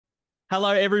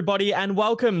Hello, everybody, and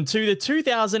welcome to the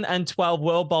 2012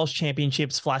 World Bowls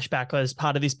Championships Flashback as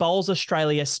part of this Bowls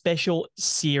Australia special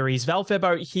series. Val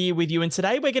Febo here with you, and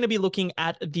today we're going to be looking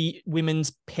at the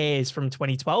women's pairs from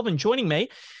 2012, and joining me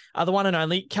are the one and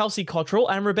only Kelsey Cottrell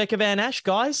and Rebecca Van Asch.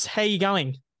 Guys, how are you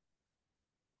going?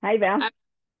 Hey, Val.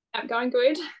 I'm going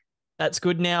good. That's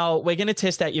good. Now, we're going to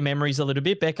test out your memories a little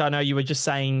bit. Beck, I know you were just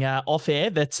saying off air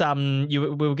that we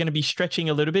were going to be stretching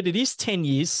a little bit. It is 10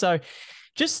 years, so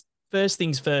just first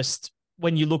things first,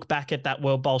 when you look back at that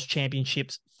World Bowls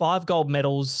Championships, 5 gold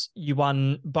medals, you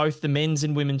won both the men's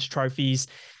and women's trophies,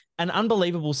 an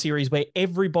unbelievable series where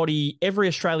every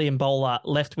Australian bowler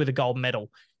left with a gold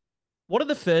medal. What are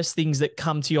the first things that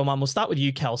come to your mind? We'll start with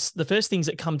you, Kels. The first things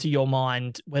that come to your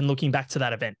mind when looking back to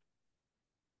that event.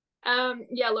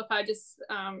 Look, I just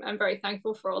am very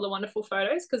thankful for all the wonderful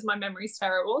photos because my memory's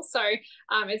terrible. So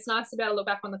it's nice to be able to look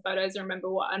back on the photos and remember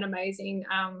what an amazing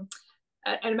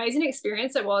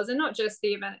experience it was, and not just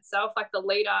the event itself, like the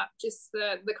lead up, just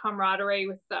the camaraderie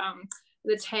with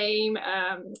the team,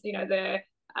 the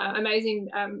amazing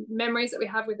memories that we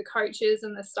have with the coaches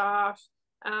and the staff.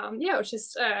 It was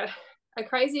just a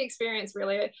crazy experience,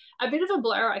 really. A bit of a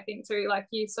blur, I think, too. Like,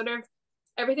 you sort of,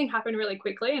 everything happened really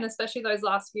quickly, and especially those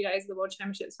last few days of the World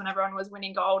Championships when everyone was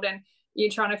winning gold and you're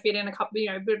trying to fit in a couple,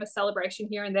 a bit of a celebration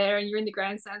here and there, and you're in the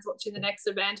grandstands watching the next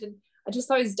event, and just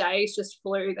those days just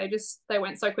flew. They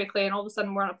went so quickly, and all of a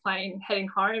sudden we're on a plane heading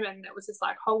home, and it was just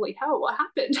like, holy hell, what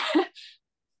happened?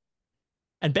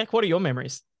 And Beck, what are your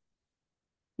memories?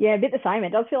 Yeah, a bit the same.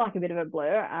 It does feel like a bit of a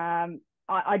blur.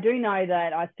 I do know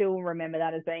that I still remember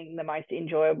that as being the most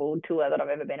enjoyable tour that I've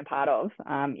ever been a part of.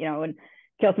 And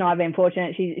Kelsey and I have been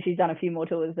fortunate. She's done a few more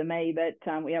tours than me,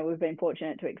 but we've been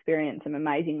fortunate to experience some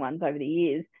amazing ones over the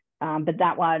years. But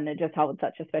that one, it just holds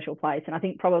such a special place, and I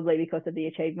think probably because of the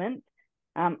achievements.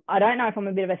 I don't know if I'm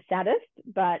a bit of a sadist,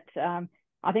 but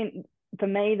I think for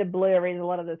me the blur is a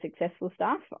lot of the successful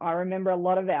stuff. I remember a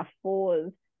lot of our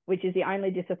fours, which is the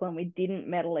only discipline we didn't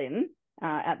medal in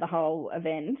at the whole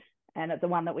event, and it's the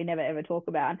one that we never ever talk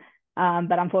about.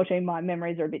 But unfortunately, my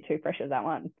memories are a bit too fresh of that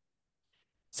one.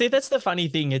 See, that's the funny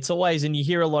thing. It's always, and you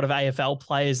hear a lot of AFL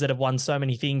players that have won so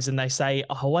many things, and they say,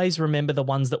 I always remember the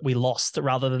ones that we lost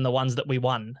rather than the ones that we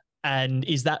won. And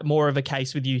is that more of a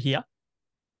case with you here?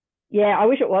 Yeah, I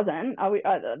wish it wasn't.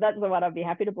 That's the one I'd be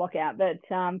happy to block out. But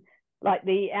like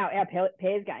our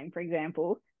pairs game, for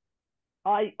example,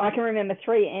 I can remember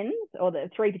 3 ends or the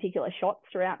 3 particular shots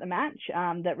throughout the match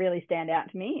that really stand out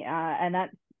to me. And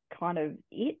that's kind of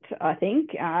it, I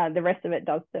think. The rest of it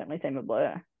does certainly seem a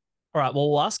blur. All right,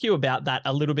 well, we'll ask you about that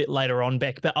a little bit later on,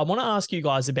 Beck, but I want to ask you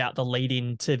guys about the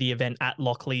lead-in to the event at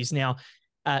Lockleys. Now,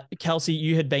 Kelsey,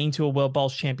 you had been to a World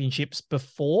Bowls Championships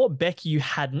before. Beck, you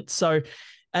hadn't. So,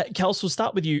 Kelsey, we'll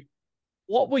start with you.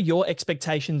 What were your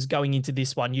expectations going into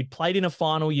this one? You'd played in a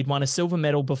final, you'd won a silver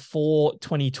medal before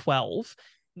 2012.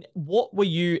 What were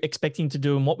you expecting to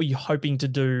do, and what were you hoping to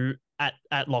do at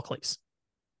Lockleys?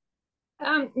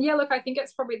 Look, I think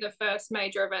it's probably the first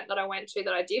major event that I went to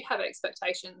that I did have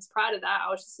expectations. Prior to that, I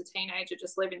was just a teenager,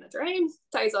 just living the dream,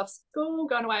 days off school,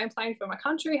 going away and playing for my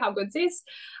country. How good's this?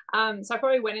 So I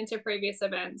probably went into previous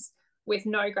events with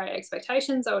no great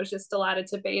expectations. I was just delighted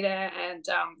to be there, and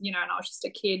and I was just a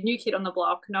kid, new kid on the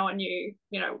block. No one knew,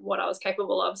 what I was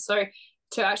capable of. So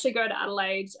to actually go to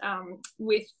Adelaide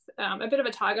with a bit of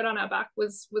a target on our back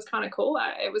was kind of cool.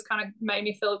 It was kind of made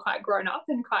me feel quite grown up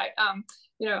and quite,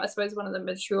 I suppose one of the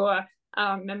mature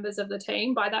members of the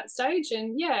team by that stage.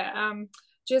 And I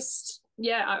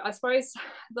suppose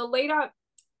the lead up,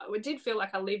 it did feel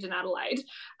like I lived in Adelaide.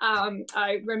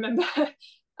 I remember,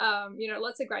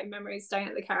 lots of great memories staying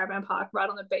at the caravan park right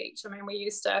on the beach. I mean, we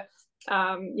used to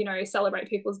celebrate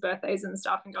people's birthdays and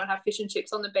stuff and go and have fish and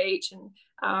chips on the beach. And,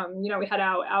 we had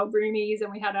our roomies,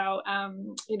 and we had our,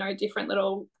 different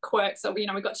little quirks. So, we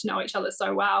got to know each other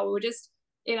so well. We were just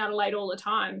in Adelaide all the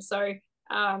time. So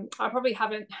I probably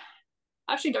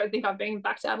actually don't think I've been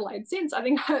back to Adelaide since. I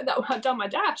think that I've done my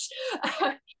dash.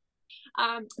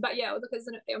 But yeah, look, it was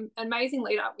an amazing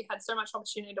lead up. We had so much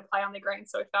opportunity to play on the green.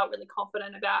 So we felt really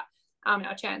confident about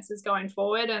our chances going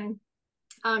forward. And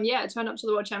turned up to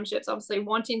the World Championships, obviously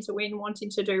wanting to win, wanting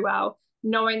to do well,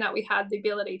 knowing that we had the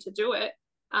ability to do it.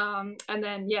 And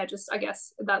then, just, I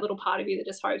guess, that little part of you that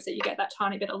just hopes that you get that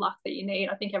tiny bit of luck that you need.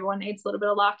 I think everyone needs a little bit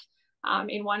of luck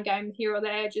in one game here or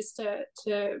there just to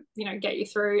get you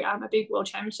through a big World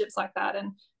Championships like that.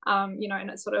 And, and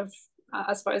it's sort of,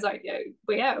 I suppose,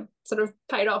 sort of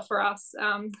paid off for us.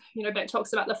 Beck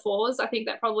talks about the fours. I think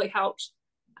that probably helped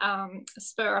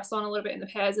spur us on a little bit in the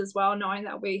pairs as well, knowing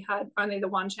that we had only the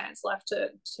one chance left to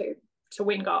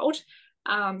win gold.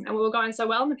 And we were going so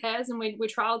well in the pairs, and we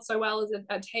trialled so well as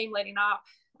a team leading up.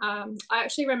 I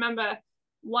actually remember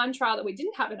one trial that we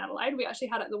didn't have in Adelaide. We actually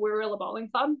had at the Wirrilla Bowling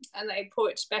Club, and they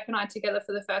put Beck and I together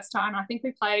for the first time. I think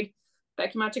we played,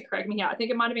 Beck, you might have to correct me here, I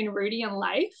think it might have been Rudy and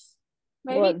Leif,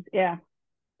 maybe. Yeah.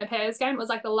 A pairs game. It was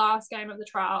like the last game of the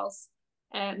trials.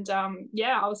 And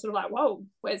yeah, I was sort of like, whoa,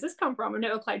 where's this come from? I've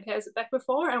never played pairs with Beck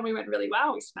before. And we went really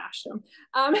well. We smashed them.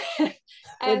 And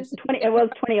it was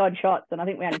 20 odd shots, and I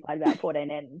think we only played about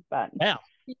 14 ends, but wow.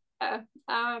 Yeah.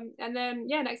 And then,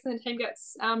 yeah, next thing the team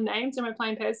gets named, and we're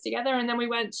playing pairs together. And then we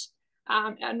went,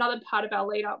 another part of our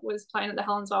lead up was playing at the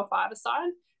Helensvale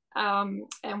five-a-side.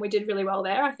 And we did really well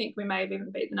there. I think we may have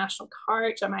even beat the national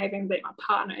coach. I may have even beat my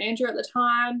partner Andrew at the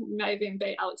time. We may have even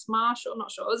beat Alex Marshall.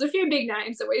 Not sure. There's a few big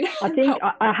names that we. I think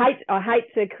I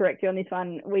hate to correct you on this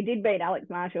one. We did beat Alex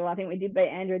Marshall. I think we did beat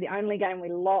Andrew. The only game we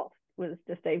lost was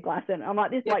to Steve Glasson. I'm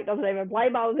like, this bloke doesn't even play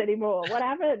bowls anymore. What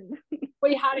happened?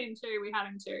 We had him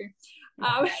too.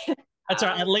 That's all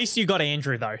right. At least you got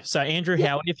Andrew though. So Andrew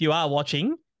Howard, if you are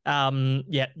watching,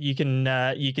 yeah, you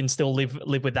can still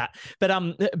live with that.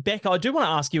 But Beck, I do want to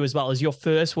ask you as well, as your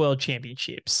first World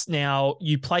Championships. Now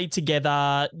you played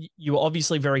together. You were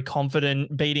obviously very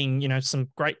confident, beating some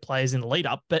great players in the lead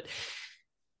up. But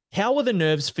how were the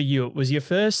nerves for you? It was your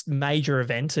first major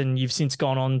event, and you've since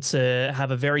gone on to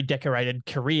have a very decorated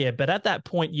career. But at that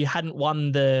point, you hadn't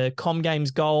won the Com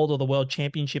Games gold or the World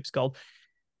Championships gold.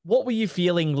 What were you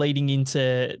feeling leading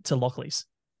into Lockleys?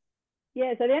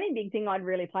 Yeah, so the only big thing I'd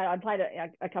played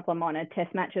a couple of minor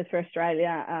test matches for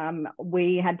Australia.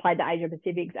 We had played the Asia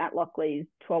Pacifics at Lockleys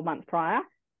 12 months prior,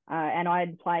 and I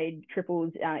had played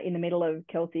triples in the middle of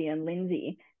Kelsey and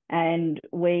Lindsay, and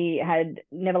we had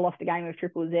never lost a game of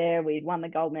triples there. We'd won the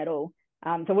gold medal.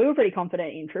 So we were pretty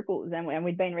confident in triples, and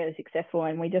we'd been really successful,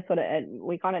 and we just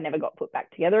we kind of never got put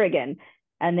back together again.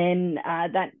 And then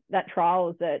that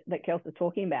trials that Kelsey was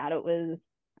talking about, it was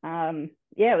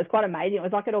it was quite amazing. It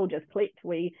was like it all just clicked.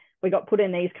 We got put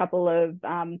in these couple of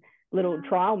little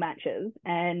trial matches,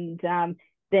 and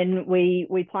then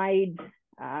we played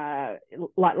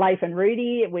like Leif and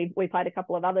Rudy. We played a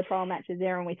couple of other trial matches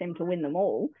there, and we seemed to win them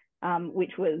all,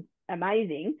 which was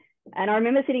amazing. And I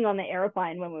remember sitting on the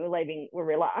aeroplane when we were leaving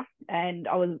Wirrilla, and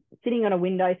I was sitting on a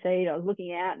window seat. I was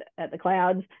looking out at the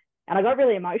clouds, and I got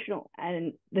really emotional.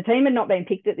 And the team had not been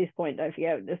picked at this point, don't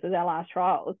forget. This was our last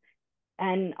trials.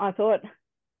 And I thought,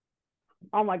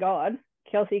 oh my God,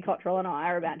 Kelsey Cottrell and I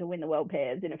are about to win the world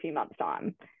pairs in a few months'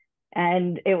 time.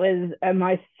 And it was a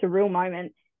most surreal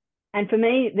moment. And for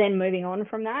me, then moving on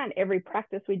from that, every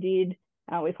practice we did,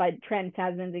 we played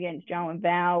Trans-Tasmans against Joe and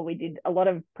Val. We did a lot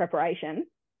of preparation,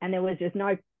 and there was just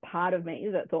no part of me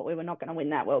that thought we were not going to win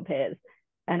that world pairs.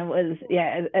 And it was,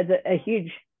 a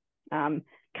huge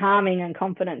calming and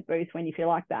confidence boost when you feel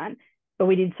like that. But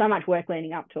we did so much work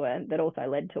leading up to it that also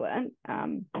led to it.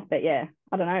 But yeah,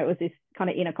 I don't know, it was this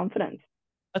kind of inner confidence.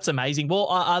 That's amazing. Well,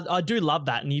 I do love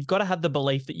that. And you've got to have the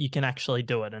belief that you can actually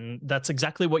do it. And that's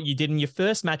exactly what you did. And your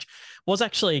first match was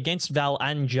actually against Val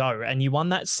and Joe, and you won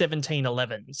that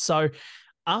 17-11. So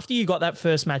after you got that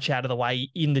first match out of the way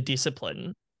in the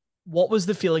discipline, what was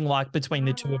the feeling like between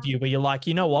the two of you, where you're like,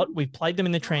 you know what, we've played them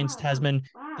in the Trans-Tasman.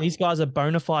 These guys are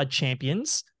bona fide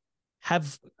champions.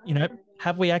 Have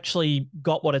we actually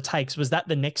got what it takes? Was that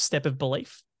the next step of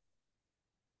belief?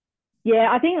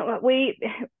 Yeah, I think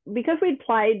because we'd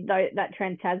played that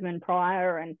Trans-Tasman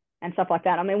prior and stuff like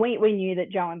that. I mean, we knew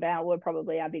that Joe and Val were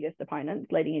probably our biggest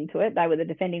opponents leading into it. They were the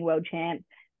defending world champs.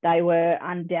 They were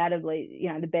undoubtedly,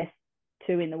 the best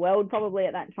two in the world probably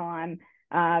at that time.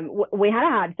 We had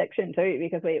a hard section too,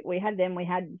 because we had them. We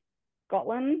had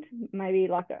Scotland, maybe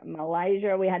like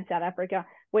Malaysia. We had South Africa.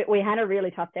 We had a really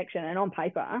tough section, and on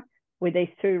paper, with these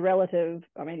two relative,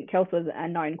 I mean, Kelsey was a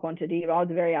known quantity, but I was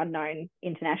very unknown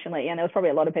internationally. And there was probably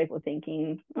a lot of people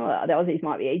thinking, oh, the Aussies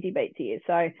might be easy beats here.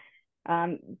 So,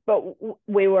 but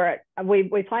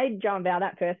we played Joe and Val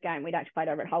that first game. We'd actually played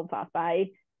over at Holdfast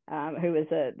Bay, who was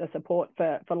the support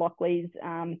for Lockleys.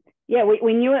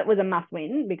 We knew it was a must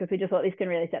win, because we just thought this can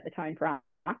really set the tone for us,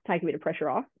 take a bit of pressure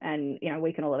off. And,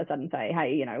 we can all of a sudden say,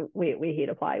 hey, we're here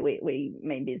to play. We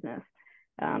mean business.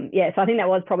 So I think that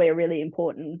was probably a really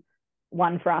important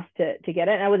one for us to get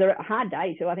it. And it was a hard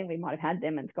day too. I think we might have had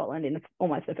them in Scotland in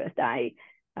almost the first day.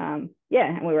 And we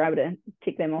were able to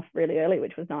tick them off really early,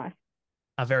 which was nice.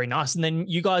 Very nice. And then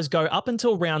you guys go up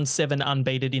until round 7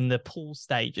 unbeaten in the pool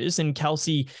stages. And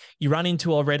Kelsey, you run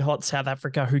into a red hot South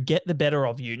Africa who get the better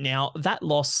of you. Now that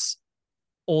loss,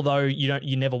 although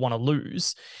you never want to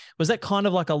lose, was that kind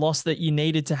of like a loss that you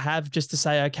needed to have just to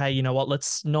say, okay, you know what,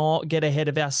 let's not get ahead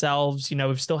of ourselves.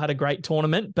 We've still had a great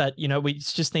tournament, but we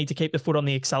just need to keep the foot on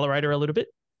the accelerator a little bit.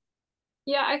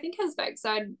 Yeah, I think as Beck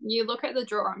said, you look at the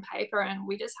draw on paper and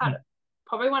we just had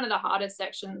probably one of the hardest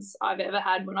sections I've ever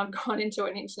had when I've gone into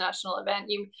an international event.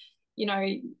 You know,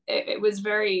 it was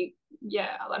very,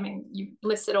 yeah, I mean, you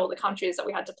listed all the countries that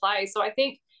we had to play. So I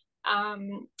think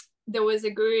there was a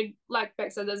good, like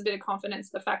Beck said, there's a bit of confidence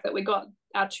in the fact that we got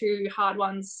our two hard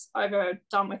ones over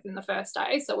done with in the first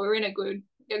day. So we were in a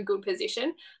good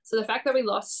position. So the fact that we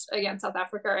lost against South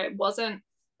Africa, it wasn't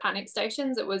panic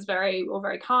stations. It was we were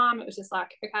very calm. It was just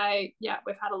like, okay, yeah,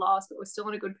 we've had a loss, but we're still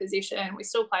in a good position. We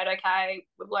still played okay.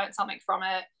 We've learned something from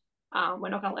it. We're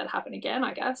not going to let it happen again,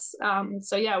 I guess.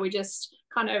 So yeah, we just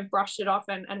kind of brushed it off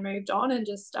and moved on and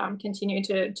just continued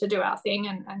to do our thing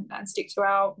and stick to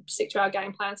our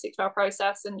game plan, stick to our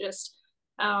process, and just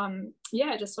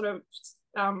just sort of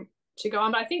to go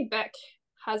on. But I think Beck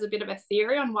has a bit of a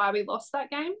theory on why we lost that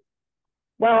game.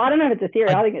 Well, I don't know if it's a theory.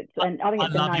 I think it's I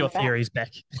love your theories,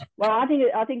 Beck. Well, I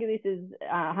think this is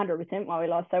 100% why we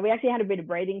lost. So we actually had a bit of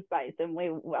breathing space, and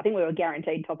I think we were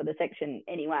guaranteed top of the section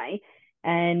anyway.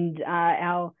 And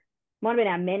might have been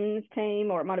our men's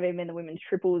team, or it might have even been the women's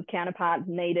triples counterparts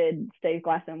needed Steve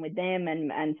Glasson with them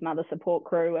and some other support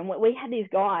crew. And we had this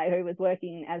guy who was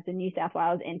working as the New South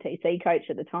Wales NTC coach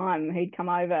at the time, who'd come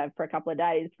over for a couple of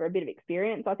days for a bit of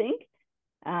experience, I think.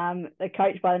 The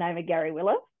coach by the name of Gary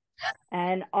Willis.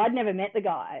 And I'd never met the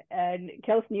guy, and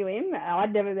Kelsey knew him.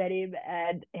 I'd never met him,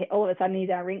 and all of a sudden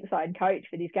he's our ringside coach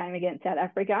for this game against South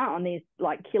Africa on this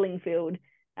like killing field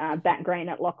back green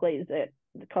at Lockleys that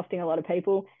costing a lot of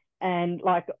people, and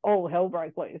like all hell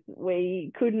broke loose.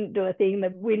 We couldn't do a thing.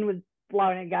 The wind was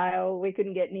blowing a gale. We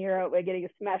couldn't get near it. We're getting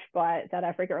smashed by South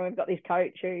Africa, and we've got this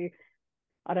coach who,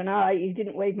 I don't know, he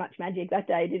didn't weave much magic that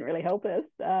day. He didn't really help us.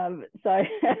 So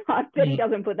I bet he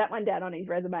doesn't put that one down on his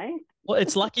resume. Well,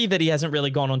 it's lucky that he hasn't really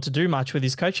gone on to do much with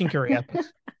his coaching career.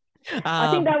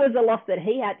 I think that was a loss that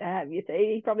he had to have, you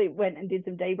see. He probably went and did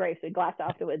some debriefs with Glass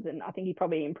afterwards, and I think he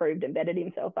probably improved and bettered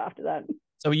himself after that.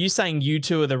 So are you saying you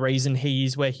two are the reason he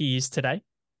is where he is today?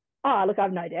 Oh, look,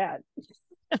 I've no doubt.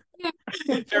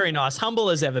 Very nice. Humble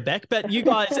as ever, Beck. But you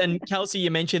guys, and Kelsey,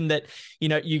 you mentioned that,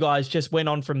 you guys just went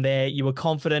on from there. You were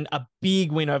confident, a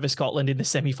big win over Scotland in the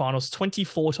semi-finals,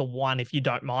 24-1, if you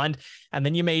don't mind. And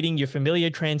then you're meeting your familiar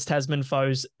Trans-Tasman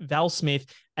foes, Val Smith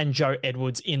and Joe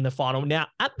Edwards in the final. Now,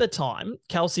 at the time,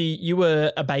 Kelsey, you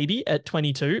were a baby at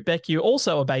 22. Beck, you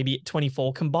also a baby at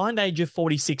 24, combined age of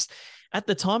 46. At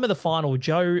the time of the final,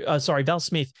 Val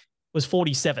Smith was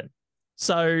 47.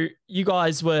 So you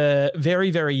guys were very,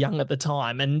 very young at the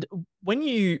time. And when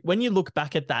you look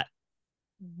back at that,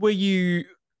 were you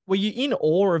in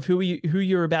awe of who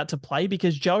you're about to play?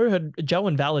 Because Joe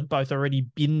and Val had both already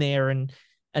been there and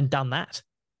done that.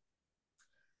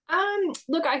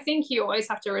 Look, I think you always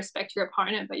have to respect your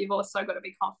opponent, but you've also got to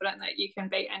be confident that you can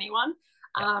beat anyone.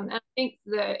 Yeah. And I think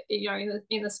that,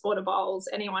 in the sport of bowls,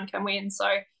 anyone can win. So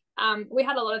we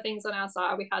had a lot of things on our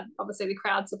side. We had obviously the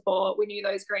crowd support. We knew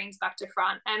those greens back to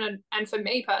front. And for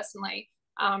me personally,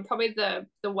 probably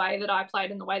the way that I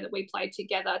played and the way that we played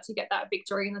together to get that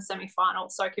victory in the semi-final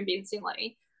so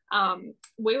convincingly,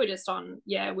 we were just on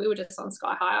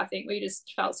sky high. I think we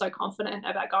just felt so confident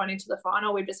about going into the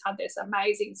final. We just had this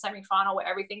amazing semi-final where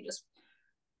everything just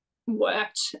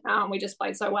worked. We just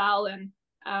played so well and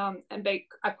beat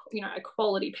a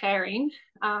quality pairing.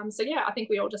 So yeah, I think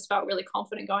we all just felt really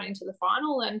confident going into the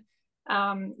final. And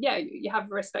you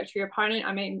have respect for your opponent.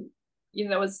 I mean,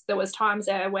 there was times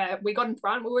there where we got in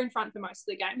front. We were in front for most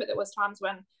of the game, but there was times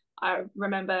when I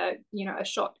remember, a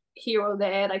shot here or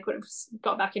there, they could have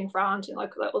got back in front, and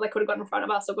or they could have got in front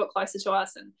of us or got closer to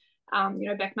us.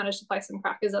 And Beck managed to play some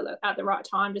crackers at the right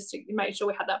time just to make sure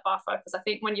we had that buffer. Because I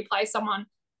think when you play someone,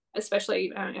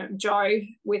 especially Jo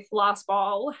with last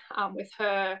bowl, with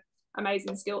her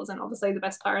amazing skills and obviously the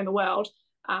best player in the world,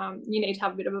 you need to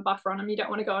have a bit of a buffer on them. You don't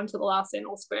want to go into the last end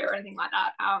or square or anything like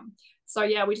that. So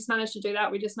yeah, we just managed to do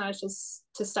that. We just managed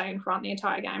to stay in front the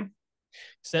entire game.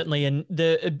 Certainly.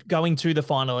 And going to the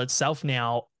final itself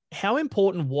now, how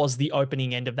important was the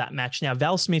opening end of that match? Now,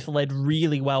 Val Smith led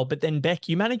really well, but then Beck,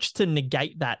 you managed to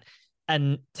negate that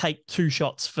and take 2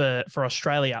 shots for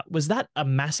Australia. Was that a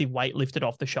massive weight lifted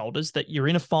off the shoulders that you're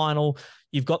in a final,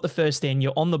 you've got the first end,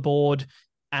 you're on the board,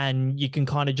 and you can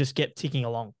kind of just get ticking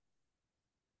along?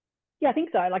 Yeah, I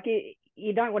think so. Like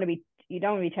you don't want to be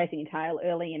chasing your tail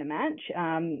early in a match.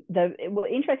 The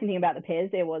interesting thing about the pairs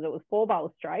there was it was 4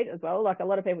 bowls straight as well. Like a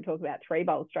lot of people talk about 3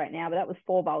 bowls straight now, but that was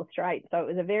 4 bowls straight. So it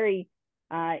was a very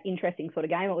interesting sort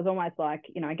of game. It was almost like,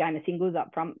 a game of singles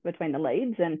up front between the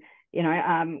leads. And,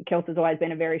 Kelsey's always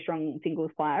been a very strong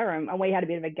singles player. And we had a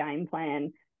bit of a game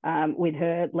plan with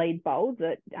her lead bowls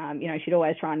that, she'd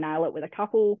always try and nail it with a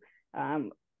couple.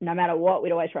 no matter what,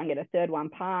 we'd always try and get a third one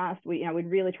past. We'd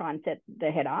really try and set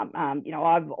the head up.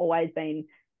 I've always been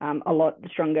a lot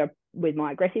stronger with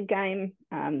my aggressive game.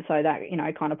 So that,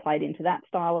 kind of played into that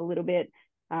style a little bit.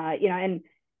 And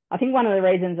I think one of the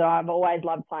reasons I've always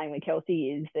loved playing with Kelsey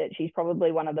is that she's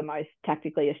probably one of the most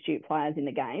tactically astute players in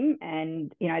the game.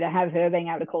 And, to have her being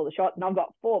able to call the shots, and I've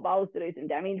got 4 bowls to do some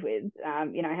damage with,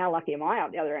 how lucky am I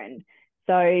up the other end?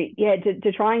 So, yeah,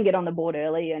 to try and get on the board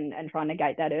early and try and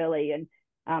negate that early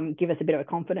and give us a bit of a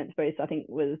confidence boost, I think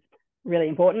was really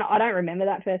important. I don't remember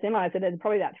that first end. Like I said, there's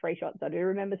probably about 3 shots I do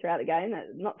remember throughout the game.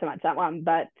 Not so much that one,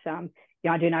 but,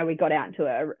 I do know we got out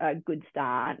to a good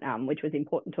start, which was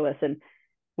important to us. And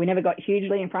we never got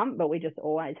hugely in front, but we just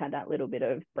always had that little bit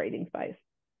of breathing space.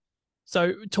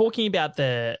 So talking about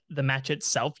the match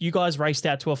itself, you guys raced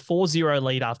out to a 4-0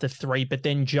 lead after 3, but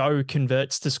then Joe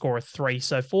converts to score a 3.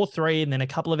 So 4-3, and then a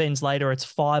couple of ends later,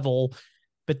 it's 5-all.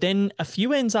 But then a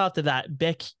few ends after that,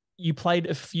 Beck, you played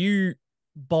a few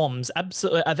bombs,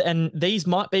 absolutely, and these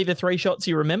might be the 3 shots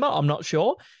you remember, I'm not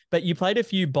sure, but you played a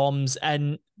few bombs,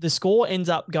 and the score ends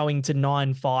up going to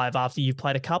 9-5 after you've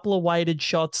played a couple of weighted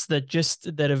shots that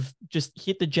have just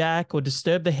hit the jack or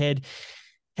disturbed the head.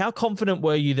 How confident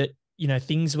were you that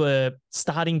things were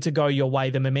starting to go your way?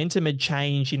 The momentum had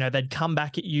changed, they'd come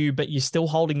back at you, but you're still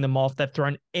holding them off. They've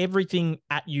thrown everything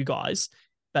at you guys,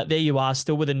 but there you are,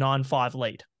 still with a 9-5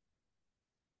 lead.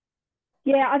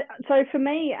 Yeah, so for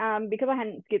me, because I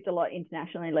hadn't skipped a lot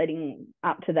internationally leading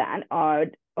up to that,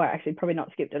 actually probably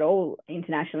not skipped at all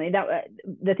internationally.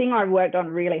 The thing I worked on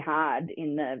really hard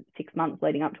in the 6 months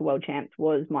leading up to World Champs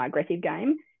was my aggressive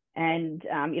game. And,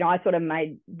 I sort of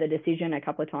made the decision a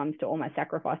couple of times to almost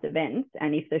sacrifice events.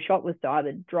 And if the shot was to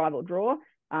either drive or draw,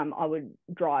 I would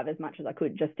drive as much as I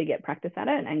could just to get practice at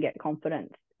it and get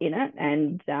confidence in it.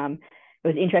 And it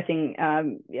was interesting,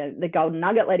 the golden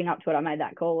nugget leading up to it, I made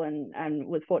that call and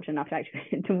was fortunate enough to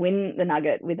actually to win the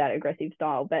nugget with that aggressive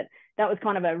style. But that was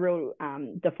kind of a real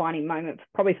defining moment,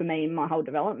 probably for me in my whole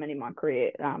development in my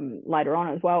career later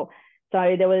on as well. So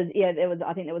I think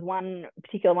there was one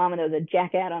particular one where there was a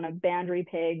jack out on a boundary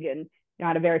peg, and I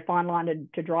had a very fine line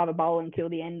to drive a bowl and kill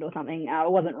the end or something.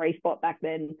 It wasn't respot back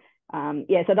then.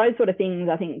 So those sort of things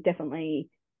I think definitely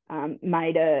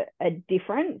made a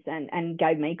difference and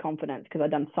gave me confidence because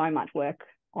I'd done so much work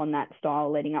on that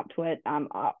style leading up to it.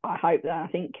 I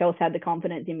think Kels had the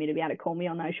confidence in me to be able to call me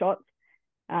on those shots.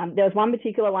 There was one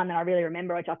particular one that I really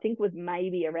remember, which I think was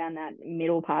maybe around that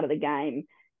middle part of the game.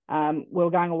 We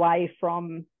were going away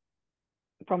from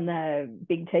the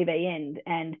big TV end,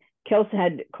 and Kelsey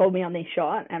had called me on this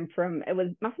shot, and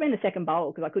must have been the second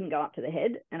bowl because I couldn't go up to the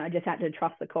head, and I just had to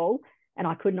trust the call, and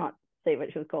I could not see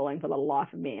what she was calling for the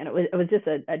life of me. And it was just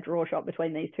a draw shot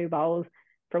between these 2 bowls.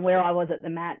 From where I was at the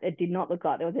mat, it did not look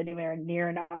like there was anywhere near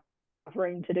enough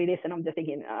room to do this, and I'm just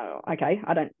thinking, oh, okay,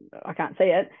 I can't see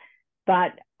it,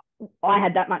 but I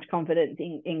had that much confidence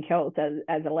in Kels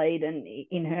as a lead and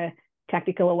in her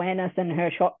tactical awareness and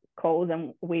her shot calls,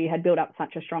 and we had built up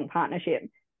such a strong partnership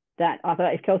that I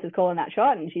thought if Kelsey's calling that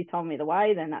shot and she's told me the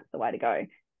way, then that's the way to go.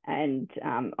 And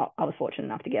I was fortunate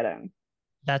enough to get it.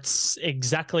 That's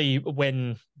exactly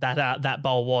when that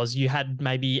bowl was. You had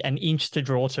maybe an inch to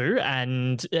draw to,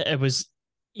 and it was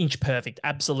inch perfect,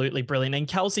 absolutely brilliant. And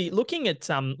Kelsey, looking at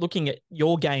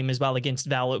your game as well against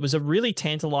Val, it was a really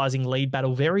tantalizing lead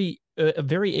battle, very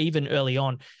even early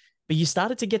on. But you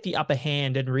started to get the upper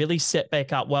hand and really set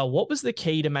back up well. What was the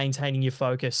key to maintaining your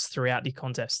focus throughout the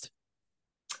contest?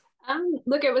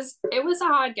 Look, it was a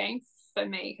hard game for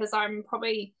me because I'm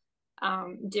probably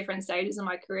different stages in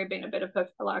my career being a bit of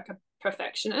a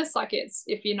perfectionist. Like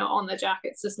if you're not on the jack,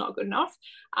 it's just not good enough.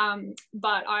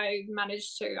 But I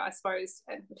managed to, I suppose,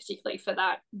 and particularly for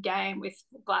that game with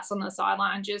Glass on the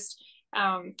sideline, just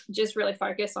really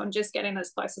focus on just getting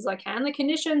as close as I can. The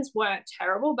conditions weren't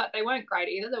terrible, but they weren't great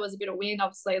either. There was a bit of wind.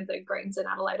 Obviously, the greens in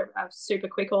Adelaide are super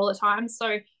quick all the time.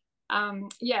 So,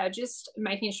 just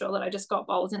making sure that I just got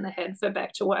bowls in the head for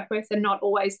Beck to work with and not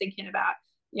always thinking about,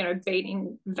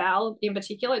 beating Val in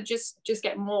particular. Just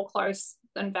get more close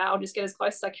than Val. Just get as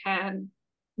close as I can,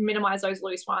 minimize those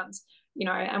loose ones,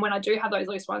 and when I do have those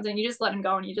loose ones and you just let them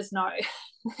go and you just know,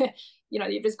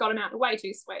 you've just got them out way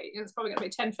too sweet. It's probably going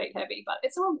to be 10 feet heavy, but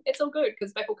it's all good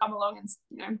because Beck will come along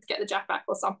and, get the jack back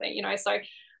or something, so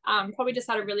probably just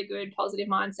had a really good positive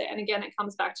mindset. And again, it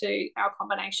comes back to our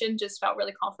combination, just felt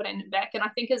really confident in Beck. And I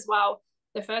think as well,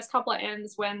 the first couple of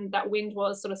ends when that wind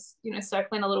was sort of,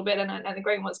 circling a little bit and the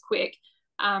green was quick,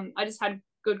 I just had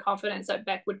good confidence that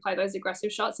Beck would play those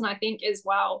aggressive shots. And I think as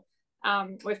well,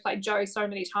 we've played Jo so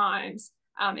many times,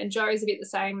 and Jo's a bit the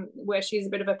same, where she's a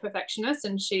bit of a perfectionist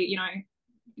and she,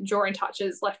 drawing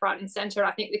touches left, right, and centre.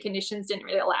 I think the conditions didn't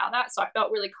really allow that. So I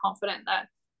felt really confident that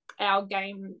our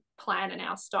game plan and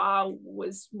our style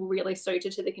was really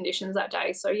suited to the conditions that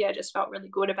day. So yeah, just felt really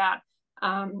good about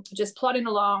just plodding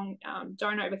along.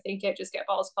 Don't overthink it. Just get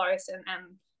balls close,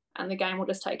 and the game will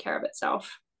just take care of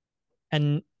itself.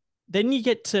 And then you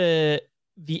get to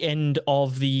the end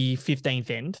of the 15th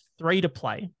end, 3 to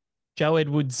play. Joe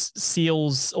Edwards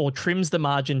seals or trims the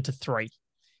margin to 3.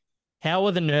 How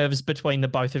are the nerves between the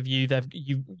both of you?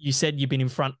 You said you've been in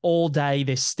front all day.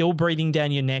 They're still breathing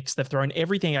down your necks. They've thrown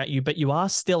everything at you, but you are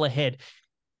still ahead.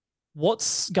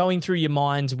 What's going through your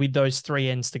minds with those 3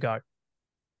 ends to go?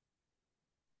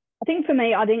 I think for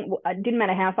me, it didn't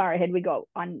matter how far ahead we got.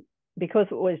 Because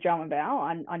it was Joe and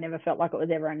Val, I never felt like it was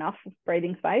ever enough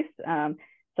breathing space.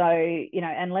 So,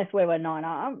 unless we were 9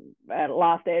 up at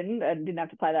last end and didn't have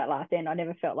to play that last end, I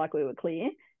never felt like we were clear.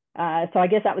 So I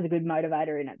guess that was a good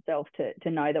motivator in itself to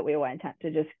know that we weren't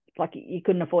to just, like, you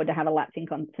couldn't afford to have a lapse in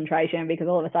concentration, because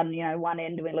all of a sudden, one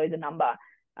end we lose a number.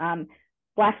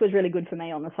 Flash was really good for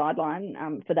me on the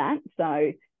sideline for that.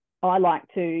 So I like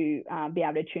to be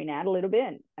able to tune out a little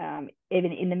bit,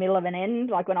 even in the middle of an end,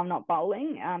 like when I'm not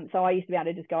bowling. So I used to be able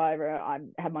to just go over, I'd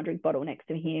have my drink bottle next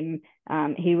to him.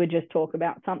 He would just talk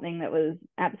about something that was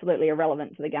absolutely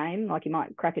irrelevant to the game. Like, he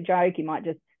might crack a joke, he might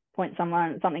just point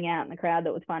something out in the crowd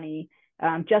that was funny,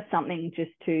 just something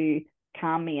just to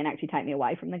calm me and actually take me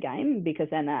away from the game, because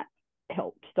then that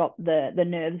helped stop the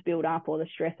nerves build up or the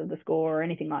stress of the score or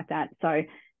anything like that. So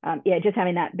just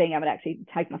having that, being able to actually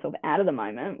take myself out of the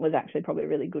moment was actually probably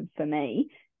really good for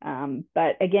me.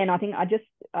 But again, I think I don't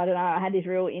know, I had this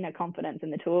real inner confidence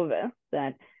in the two of us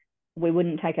that we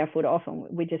wouldn't take our foot off and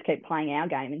we just keep playing our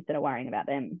game instead of worrying about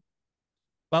them.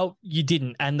 Well, you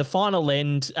didn't. And the final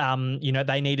end,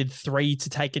 they needed 3 to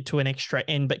take it to an extra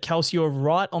end. But Kelsey, you were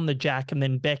right on the jack. And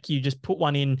then Beck, you just put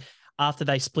one in after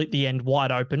they split the end wide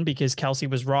open, because Kelsey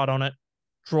was right on it.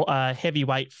 Heavy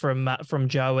weight from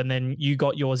Joe, and then you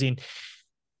got yours in.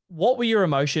 What were your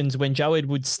emotions when Joe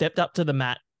Edwards stepped up to the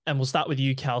mat, and we'll start with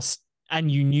you, Kels,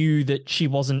 and you knew that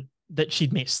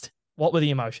she'd missed? What were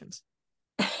the emotions?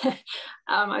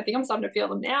 I think I'm starting to feel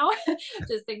them now,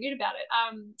 just thinking about it.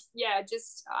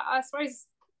 I suppose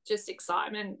just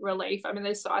excitement, relief. I mean,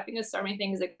 I think there's so many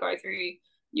things that go through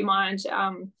your mind.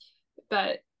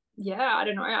 But yeah, I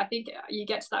don't know. I think you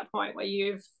get to that point where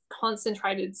you've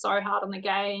concentrated so hard on the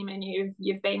game and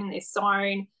you've been in this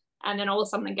zone, and then all of a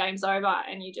sudden the game's over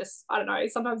and you just, I don't know,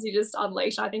 sometimes you just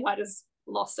unleash. I think I just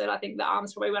lost it. I think the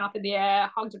arms probably went up in the air,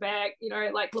 hugged back,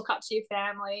 like look up to your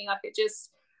family. Like it just,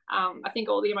 I think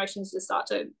all the emotions just start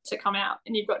to come out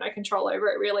and you've got no control over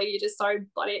it really. You're just so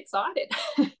bloody excited.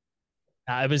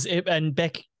 And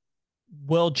Beck,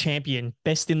 world champion,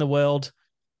 best in the world.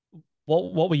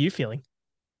 What were you feeling?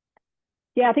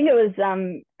 Yeah, I think it was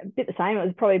a bit the same. It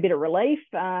was probably a bit of relief.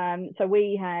 So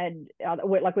we had,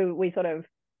 we sort of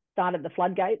started the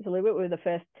floodgates a little bit. We were the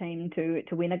first team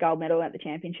to win a gold medal at the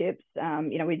championships. I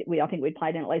think we'd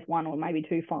played in at least 1 or maybe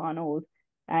 2 finals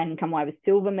and come away with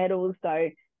silver medals. So,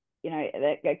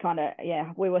 that kind of,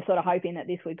 we were sort of hoping that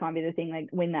this would kind of be the thing, like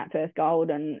win that first gold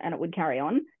and it would carry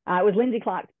on. It was Lindsay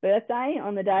Clark's birthday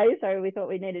on the day, so we thought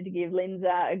we needed to give Lindsay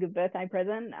a good birthday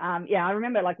present. I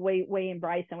remember we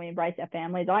embraced our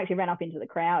families. I actually ran up into the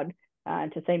crowd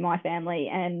to see my family,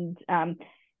 and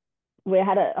we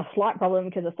had a slight problem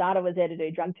because the starter was there to do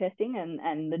drug testing,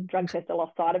 and the drug tester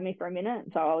lost sight of me for a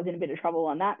minute, so I was in a bit of trouble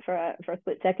on that for a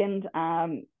split second.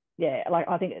 I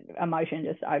think emotion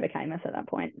just overcame us at that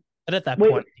point. But at that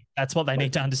point, that's what they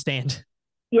need to understand.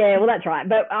 Yeah, well, that's right.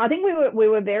 But I think we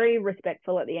were very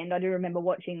respectful at the end. I do remember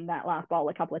watching that last bowl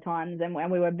a couple of times, and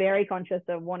we were very conscious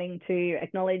of wanting to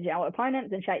acknowledge our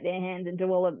opponents and shake their hands and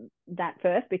do all of that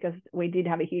first, because we did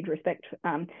have a huge respect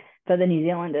for the New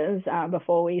Zealanders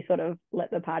before we sort of let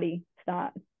the party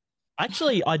start.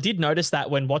 Actually, I did notice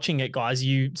that when watching it, guys.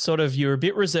 You're a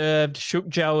bit reserved, shook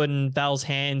Joe and Val's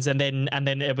hands, and then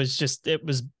it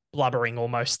was blubbering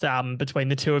almost between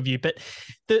the two of you. But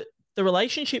the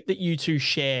relationship that you two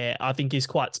share, I think, is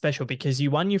quite special, because you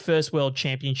won your first World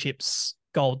Championships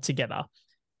gold together,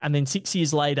 and then 6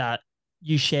 years later,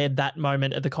 you shared that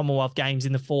moment at the Commonwealth Games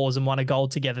in the fours and won a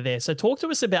gold together there. So talk to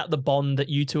us about the bond that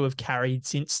you two have carried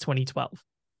since 2012.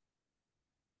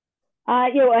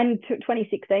 In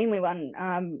 2016 we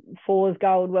won fours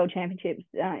gold World Championships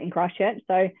in Christchurch.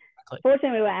 So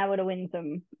fortunately we were able to win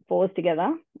some fours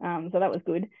together. So that was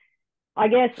good. I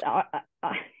guess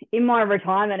in my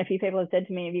retirement, a few people have said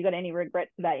to me, have you got any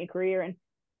regrets about your career? And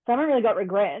so I haven't really got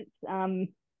regrets.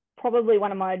 Probably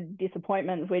one of my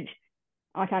disappointments, which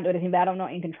I can't do anything about, I'm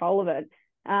not in control of it,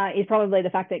 is probably the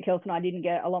fact that Kelsey and I didn't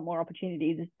get a lot more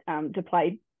opportunities to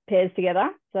play pairs together.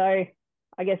 So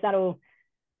I guess that'll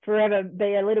forever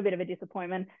be a little bit of a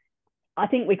disappointment. I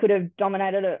think we could have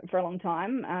dominated it for a long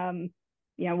time.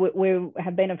 We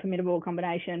have been a formidable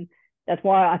combination. That's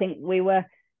why I think we were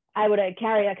able to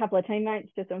carry a couple of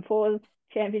teammates to some fours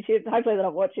championships. Hopefully they're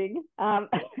not watching. I'm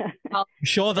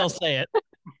sure they'll see it.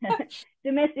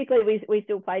 Domestically, we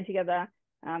still played together.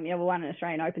 We won an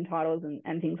Australian Open titles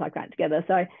and things like that together.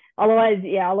 So I'll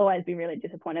always be really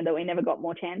disappointed that we never got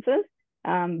more chances.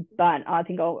 But I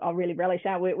think I'll really relish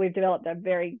that. We've developed a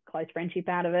very close friendship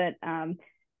out of it.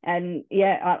 And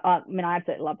yeah, I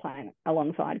absolutely love playing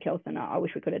alongside Kelsey. I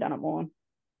wish we could have done it more.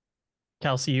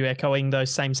 Kelsey, you echoing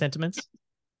those same sentiments?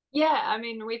 Yeah, I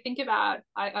mean, I think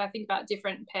about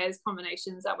different pairs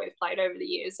combinations that we've played over the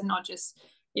years, and not just,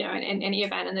 in any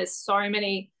event. And there's so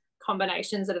many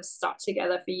combinations that have stuck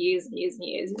together for years and years and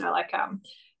years.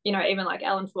 Even like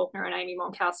Ellen Faulkner and Amy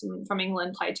Monkhausen from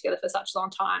England played together for such a long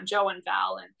time. Joe and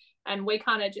Val, and we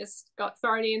kind of just got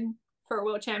thrown in for a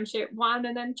world championship, won,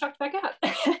 and then chucked back out.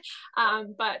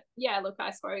 But yeah, look,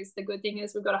 I suppose the good thing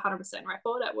is we've got a 100%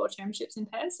 record at world championships in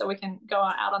pairs, so we can go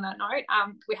out on that note.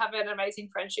 We have an amazing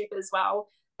friendship as well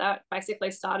that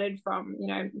basically started from,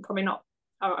 probably not,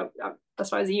 I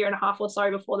suppose, a year and a half or so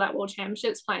before that world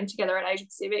championships, playing together at Asia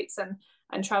Pacifics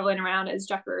and traveling around as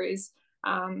Jackaroos.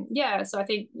 So I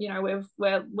think,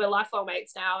 we're lifelong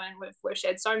mates now, and we've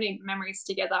shared so many memories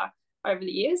together over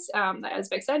the years. As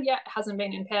Beck said, it hasn't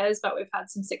been in pairs, but we've had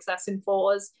some success in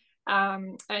fours.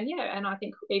 And I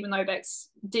think even though Beck's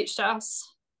ditched us,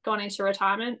 gone into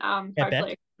retirement,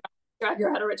 hopefully drag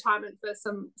her out of retirement for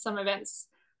some events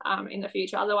in the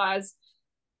future. Otherwise,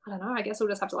 I don't know, I guess we'll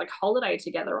just have to holiday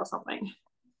together or something.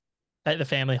 Take the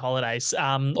family holidays,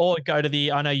 or go to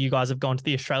I know you guys have gone to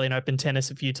the Australian Open tennis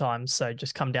a few times, so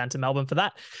just come down to Melbourne for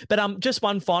that. But just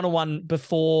one final one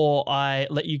before I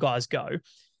let you guys go.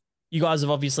 You guys have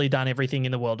obviously done everything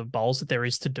in the world of bowls that there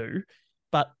is to do,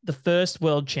 but the first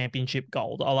World Championship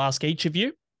gold, I'll ask each of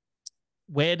you,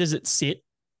 where does it sit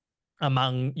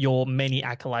among your many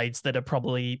accolades that are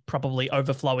probably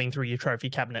overflowing through your trophy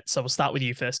cabinet? So we'll start with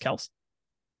you first, Kels.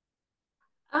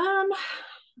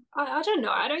 I don't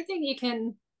know. I don't think you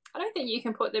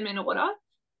can put them in order.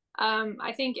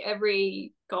 I think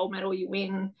every gold medal you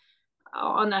win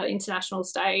on that international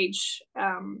stage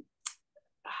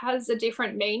has a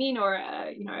different meaning, or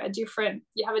you have a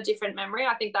different memory.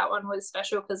 I think that one was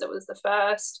special because it was the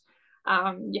first.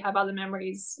 You have other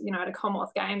memories, at a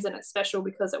Commonwealth Games, and it's special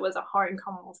because it was a home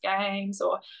Commonwealth Games.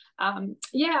 Or I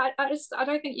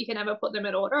don't think you can ever put them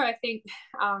in order. I think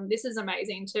this is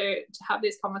amazing to have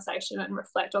this conversation and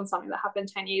reflect on something that happened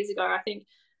 10 years ago. I think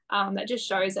that just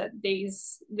shows that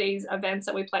these events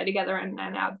that we play together and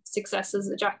our successes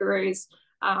at Jackaroos,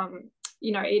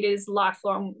 it is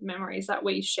lifelong memories that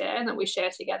we share and that we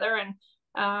share together.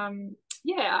 And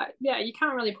you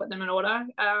can't really put them in order.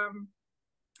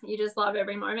 You just love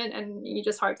every moment, and you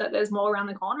just hope that there's more around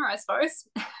the corner, I suppose.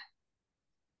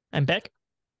 And Beck?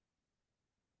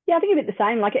 Yeah, I think a bit the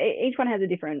same. Each one has a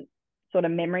different sort of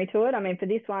memory to it. I mean, for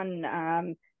this one,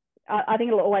 I think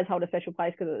it'll always hold a special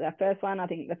place because it was our first one. I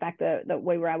think the fact that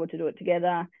we were able to do it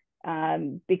together,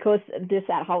 because just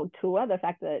that whole tour, the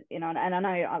fact that, and I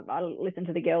know I listened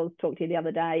to the girls talk to you the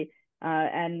other day,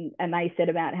 and they said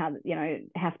about how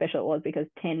special it was because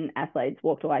 10 athletes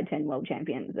walked away 10 world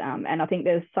champions. And I think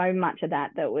there's so much of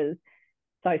that was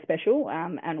so special.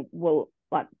 And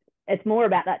it's more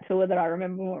about that tour that I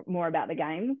remember more about the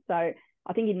games. So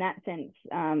I think in that sense,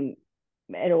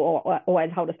 it'll always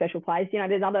hold a special place.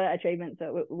 There's other achievements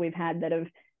that we've had that have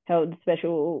held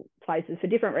special places for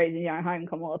different reasons, home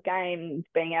Commonwealth Games,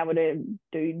 being able to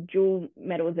do dual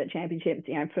medals at championships.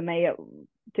 For me,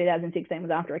 2016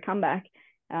 was after a comeback,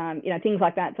 things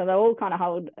like that. So they all kind of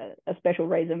hold a special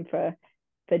reason for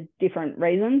different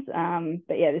reasons.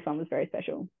 But yeah, this one was very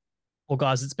special. Well,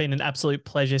 guys, it's been an absolute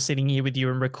pleasure sitting here with you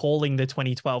and recalling the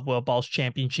 2012 World Bowls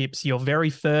Championships, your very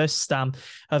first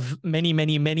of many,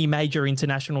 many, many major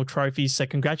international trophies. So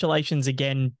congratulations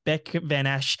again, Beck Van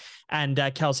Asch and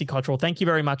Kelsey Cottrell. Thank you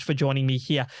very much for joining me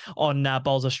here on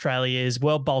Bowls Australia's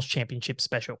World Bowls Championship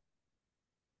special.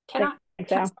 Can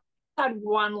I add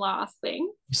one last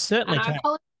thing? You certainly can.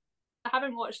 I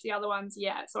haven't watched the other ones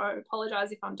yet, so I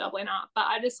apologise if I'm doubling up. But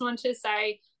I just want to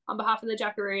say, on behalf of the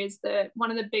Jackaroos, that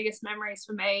one of the biggest memories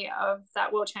for me of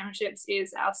that World Championships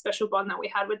is our special bond that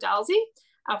we had with Dalsey,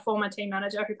 our former team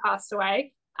manager who passed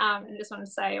away. And I just want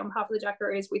to say, on behalf of the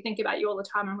Jackaroos, we think about you all the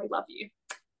time and we love you.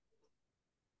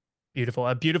 Beautiful.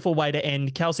 A beautiful way to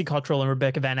end. Kelsey Cottrell and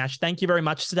Rebecca Van Asch, thank you very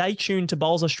much. Stay tuned to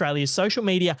Bowls Australia's social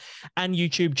media and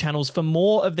YouTube channels for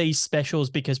more of these specials,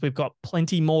 because we've got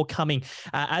plenty more coming.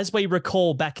 As we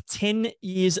recall back 10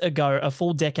 years ago, a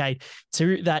full decade,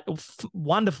 to that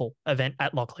wonderful event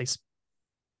at Lockleys.